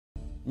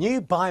New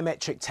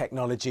biometric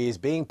technology is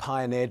being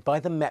pioneered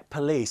by the Met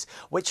Police,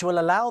 which will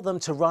allow them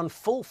to run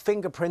full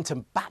fingerprint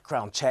and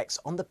background checks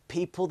on the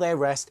people they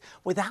arrest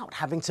without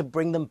having to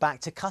bring them back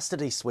to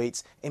custody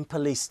suites in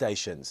police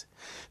stations.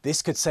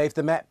 This could save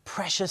the Met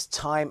precious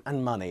time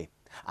and money.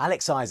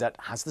 Iszatt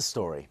has the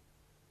story.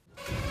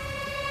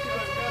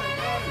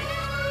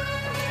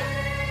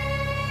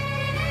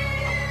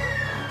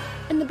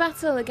 In the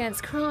battle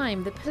against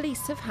crime, the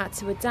police have had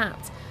to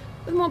adapt.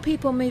 With more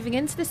people moving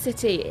into the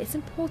city, it's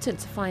important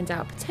to find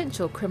out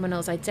potential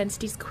criminals'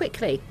 identities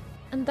quickly,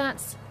 and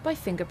that's by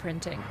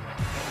fingerprinting.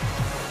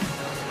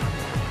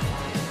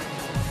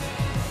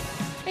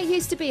 It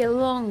used to be a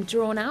long,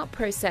 drawn-out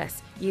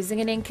process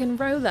using an ink and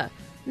roller.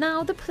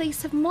 Now the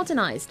police have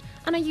modernised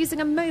and are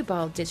using a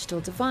mobile digital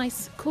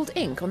device called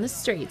Ink on the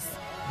streets.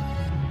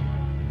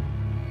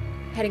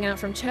 Heading out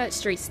from Church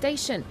Street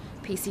Station,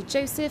 PC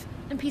Joseph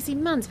and PC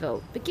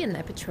Mandeville begin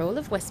their patrol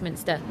of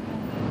Westminster.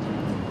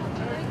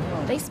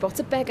 They spot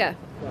a beggar.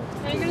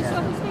 Are you going to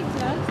stop and speak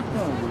to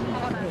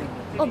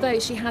her? Although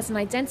she has an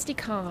identity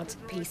card,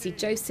 PC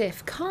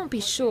Joseph can't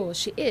be sure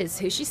she is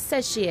who she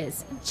says she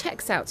is and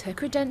checks out her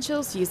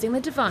credentials using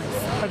the device.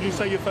 How do you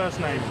say your first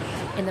name?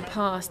 In the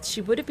past,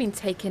 she would have been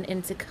taken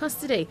into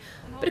custody,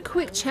 but a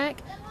quick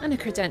check and her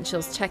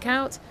credentials check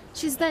out,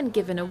 she's then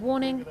given a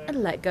warning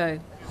and let go.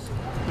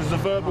 This is a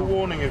verbal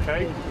warning,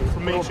 okay?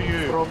 From me to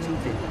you.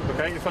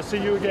 Okay, if I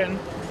see you again.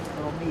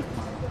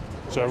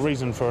 So a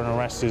reason for an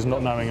arrest is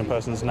not knowing a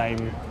person's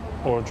name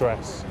or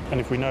address. And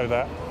if we know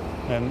that,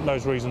 then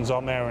those reasons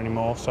aren't there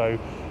anymore, so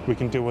we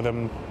can deal with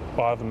them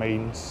by other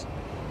means,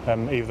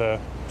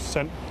 either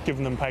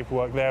giving them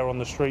paperwork there on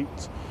the street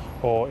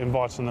or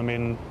inviting them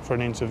in for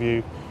an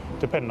interview,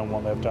 depending on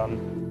what they've done.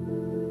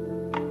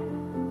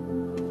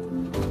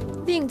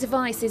 The Ink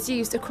device is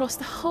used across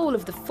the whole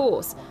of the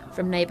force,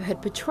 from neighbourhood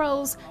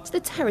patrols to the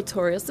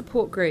territorial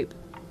support group.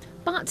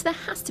 But there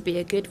has to be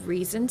a good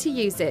reason to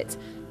use it.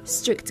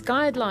 Strict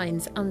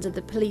guidelines under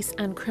the Police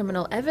and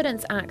Criminal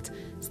Evidence Act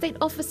state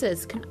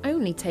officers can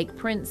only take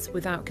prints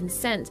without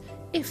consent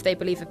if they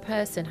believe a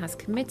person has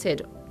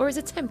committed or is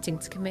attempting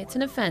to commit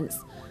an offence,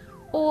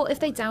 or if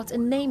they doubt a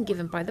name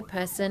given by the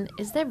person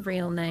is their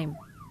real name.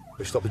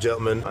 We stopped the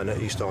gentleman and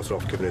he started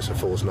off giving us a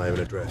false name and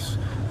address.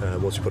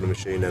 Once he put the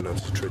machine in,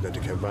 that's the truth, then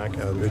he came back.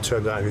 It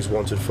turned out he was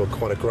wanted for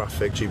quite a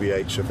graphic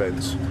GBH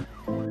offence.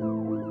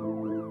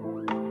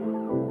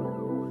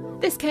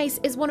 This case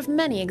is one of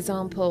many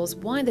examples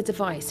why the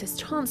device has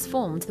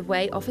transformed the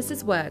way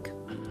officers work.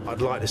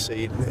 I'd like to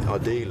see,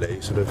 ideally,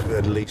 sort of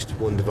at least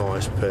one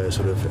device per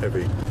sort of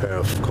every pair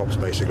of cops,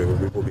 basically,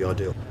 would be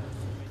ideal.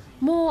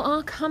 More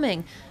are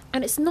coming,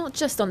 and it's not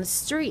just on the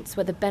streets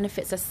where the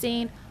benefits are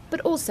seen,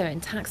 but also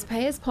in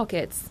taxpayers'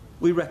 pockets.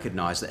 We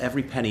recognise that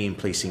every penny in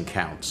policing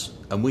counts,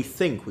 and we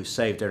think we've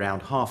saved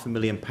around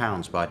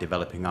 £500,000 by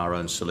developing our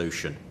own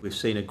solution. We've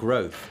seen a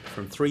growth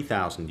from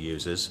 3,000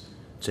 users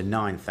to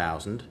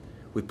 9,000.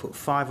 We put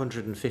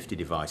 550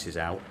 devices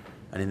out,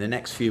 and in the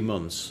next few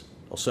months,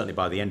 or certainly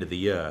by the end of the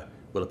year,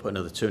 we'll have put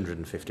another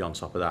 250 on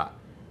top of that.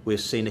 We've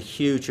seen a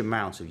huge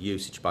amount of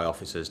usage by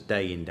officers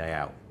day in, day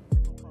out.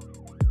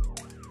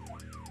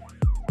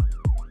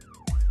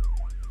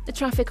 The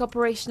Traffic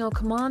Operational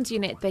Command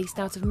Unit based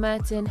out of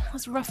Merton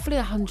has roughly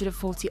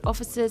 140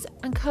 officers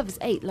and covers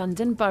 8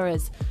 London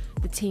boroughs.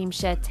 The team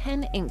share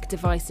 10 Ink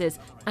devices,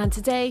 and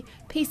today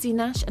PC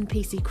Nash and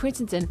PC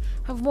Crittenden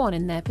have one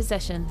in their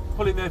possession.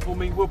 Pull in there for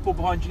me, we'll pull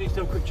behind you. Need to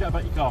have a quick chat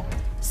about your car.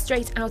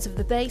 Straight out of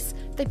the base,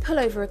 they pull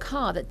over a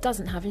car that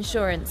doesn't have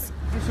insurance.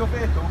 Is this your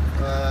vehicle?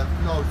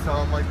 No,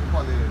 so my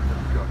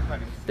colleague.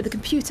 But the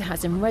computer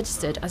has him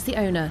registered as the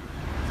owner.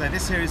 So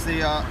this here is the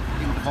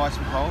Ink device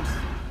we hold.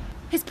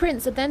 His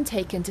prints are then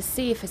taken to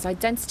see if his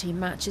identity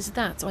matches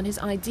that on his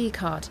ID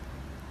card.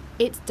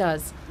 It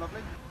does.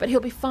 Lovely. But he'll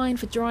be fined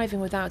for driving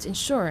without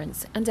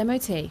insurance and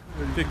MOT. The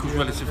vehicle's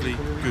relatively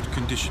good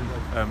condition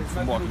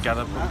from what I can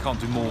gather, but we can't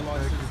do more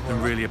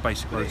than really a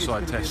basic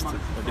roadside test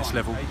at this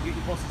level.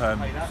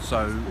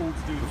 So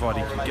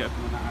provided he can get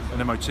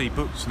an MOT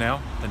booked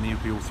now, then he'll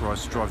be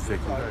authorised to drive the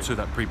vehicle to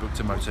that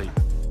pre-booked MOT.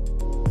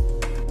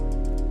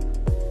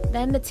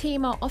 Then the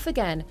team are off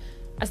again.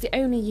 As the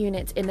only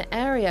unit in the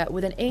area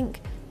with an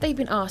Ink, they've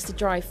been asked to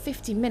drive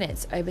 50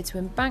 minutes over to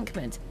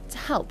Embankment to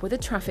help with a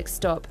traffic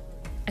stop.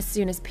 As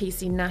soon as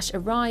PC Nash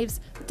arrives,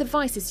 the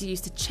device is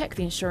used to check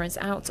the insurance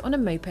out on a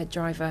moped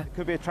driver. It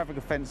could be a traffic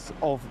offence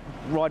of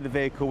riding the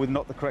vehicle with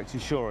not the correct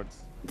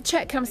insurance. The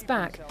check comes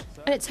back,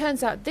 and it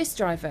turns out this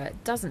driver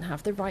doesn't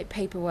have the right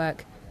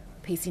paperwork.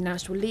 PC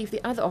Nash will leave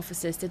the other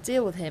officers to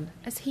deal with him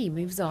as he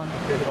moves on.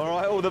 All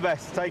right, all the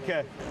best. Take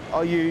care.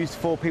 Are used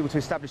for people to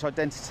establish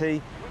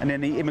identity and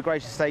any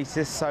immigration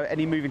status, so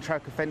any moving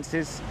traffic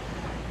offences,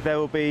 they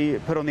will be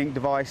put on the Ink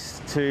device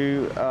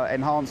to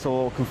enhance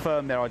or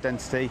confirm their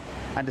identity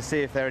and to see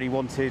if they're any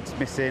wanted,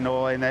 missing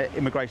or in their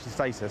immigration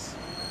status.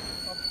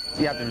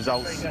 You have the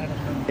results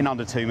in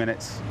under 2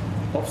 minutes.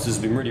 Officers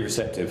have been really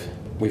receptive.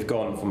 We've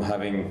gone from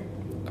having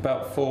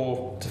about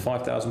 4,000 to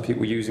 5,000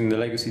 people using the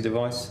legacy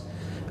device.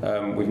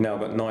 We've now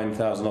got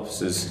 9,000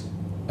 officers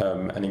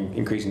and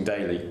increasing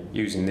daily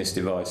using this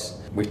device.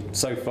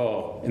 So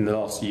far in the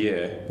last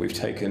year we've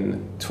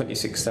taken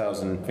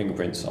 26,000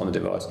 fingerprints on the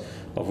device,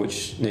 of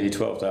which nearly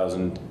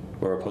 12,000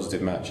 were a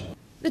positive match.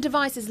 The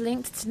device is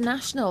linked to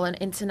national and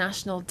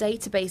international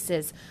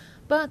databases,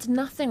 but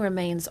nothing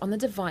remains on the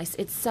device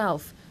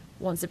itself.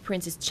 Once a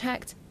print is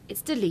checked,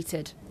 it's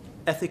deleted.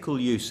 Ethical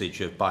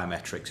usage of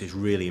biometrics is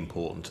really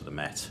important to the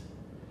Met.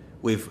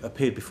 We've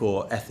appeared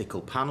before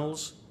ethical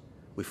panels,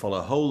 we follow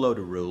a whole load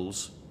of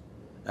rules,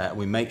 and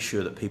we make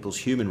sure that people's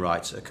human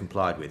rights are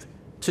complied with.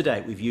 To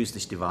date, we've used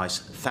this device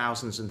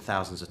thousands and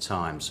thousands of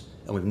times,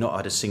 and we've not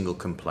had a single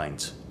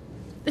complaint.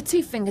 The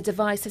two-finger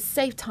device has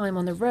saved time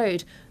on the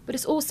road, but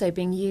it's also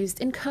being used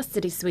in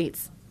custody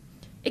suites.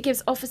 It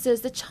gives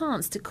officers the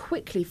chance to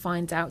quickly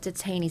find out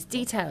detainees'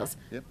 details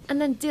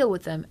and then deal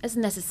with them as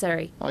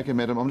necessary. Okay,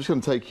 madam, I'm just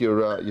going to take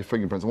your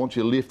fingerprints. I want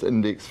your left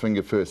index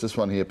finger first. This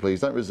one here,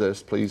 please. Don't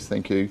resist, please.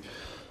 Thank you.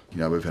 You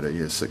know, we've had it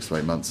here 6 to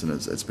 8 months, and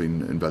it's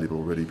been invaluable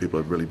already.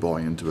 People are really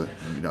buying into it.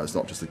 And, you know, it's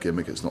not just a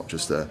gimmick. It's not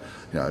just a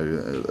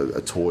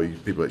toy.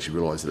 People actually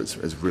realise that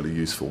it's really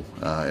useful,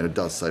 and it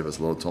does save us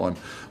a lot of time.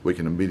 We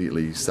can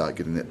immediately start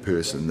getting that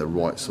person the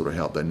right sort of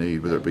help they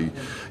need, whether it be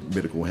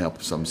medical help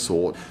of some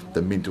sort,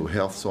 the mental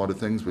health side of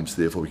things, which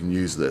therefore we can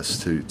use this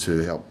to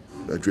help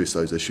address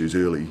those issues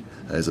early,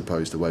 as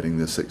opposed to waiting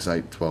the 6,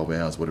 8, 12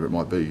 hours, whatever it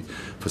might be,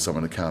 for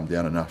someone to calm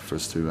down enough for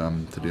us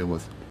to deal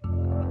with.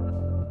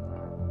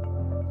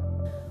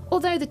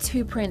 Although the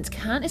two prints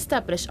can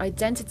establish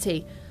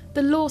identity,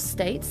 the law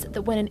states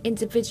that when an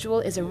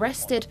individual is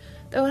arrested,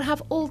 they will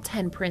have all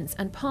 10 prints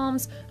and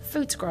palms,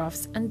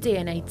 photographs and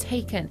DNA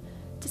taken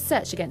to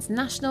search against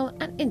national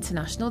and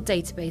international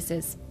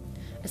databases.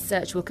 A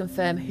search will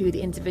confirm who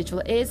the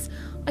individual is,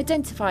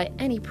 identify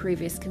any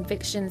previous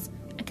convictions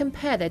and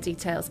compare their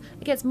details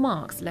against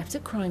marks left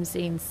at crime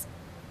scenes.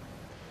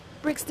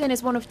 Brixton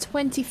is one of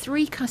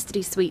 23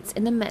 custody suites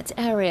in the Met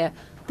area.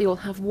 They all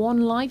have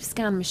one live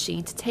scan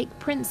machine to take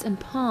prints and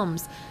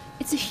palms.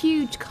 It's a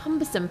huge,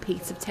 cumbersome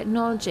piece of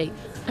technology,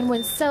 and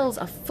when cells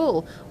are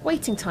full,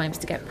 waiting times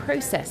to get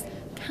processed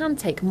can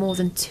take more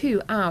than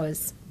 2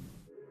 hours.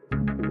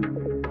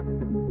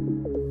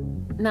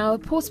 Now, a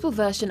portable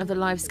version of the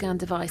LiveScan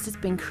device has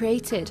been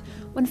created.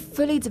 When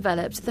fully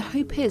developed, the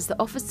hope is that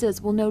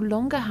officers will no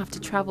longer have to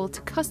travel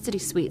to custody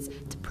suites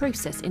to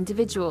process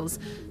individuals,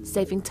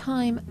 saving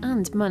time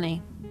and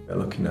money. We're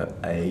looking at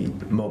a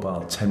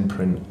mobile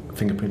 10-print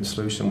fingerprint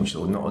solution, which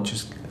will not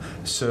just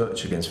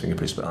search against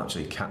fingerprints, but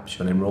actually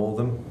capture and enrol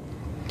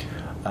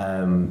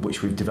them,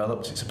 which we've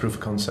developed. It's a proof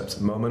of concept at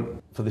the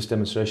moment. For this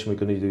demonstration, we're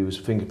going to do is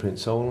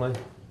fingerprints only,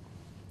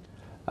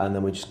 and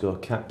then we just go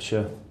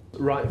capture.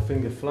 Right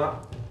finger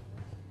flat,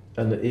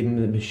 and even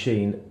the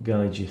machine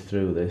guides you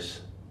through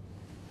this,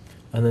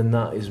 and then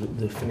that is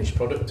the finished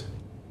product.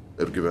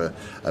 It'll give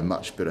a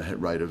much better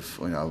hit rate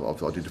of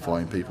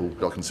identifying people.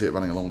 I can see it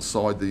running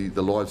alongside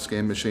the live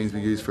scan machines we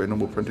use for our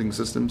normal printing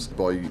systems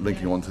by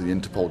linking onto the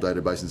Interpol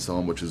database and so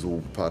on, which is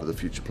all part of the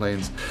future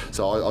plans.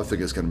 So I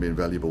think it's going to be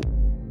invaluable.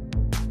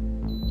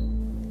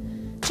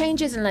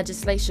 Changes in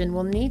legislation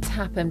will need to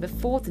happen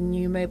before the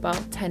new mobile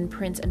 10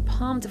 print and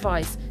palm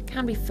device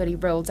can be fully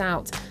rolled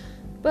out.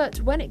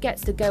 But when it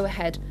gets the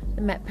go-ahead,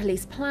 the Met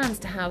Police plans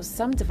to house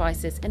some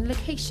devices in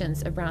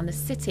locations around the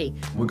city.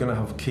 We're going to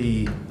have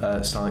key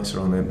sites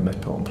around the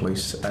Metropolitan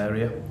Police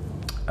area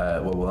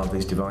where we'll have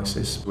these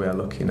devices. We are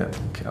looking at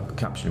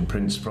capturing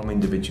prints from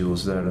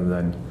individuals there and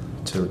then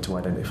to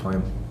identify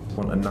them. We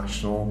want a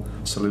national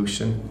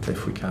solution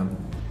if we can.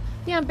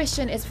 The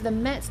ambition is for the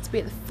Met to be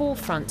at the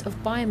forefront of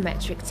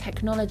biometric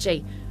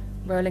technology,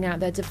 rolling out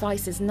their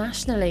devices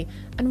nationally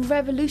and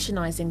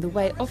revolutionising the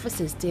way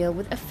officers deal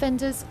with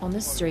offenders on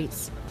the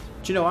streets.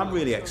 Do you know, I'm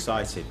really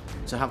excited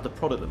to have the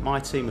product that my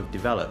team have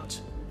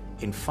developed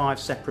in 5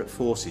 separate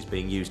forces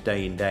being used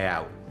day in, day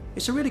out.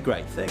 It's a really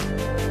great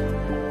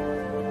thing.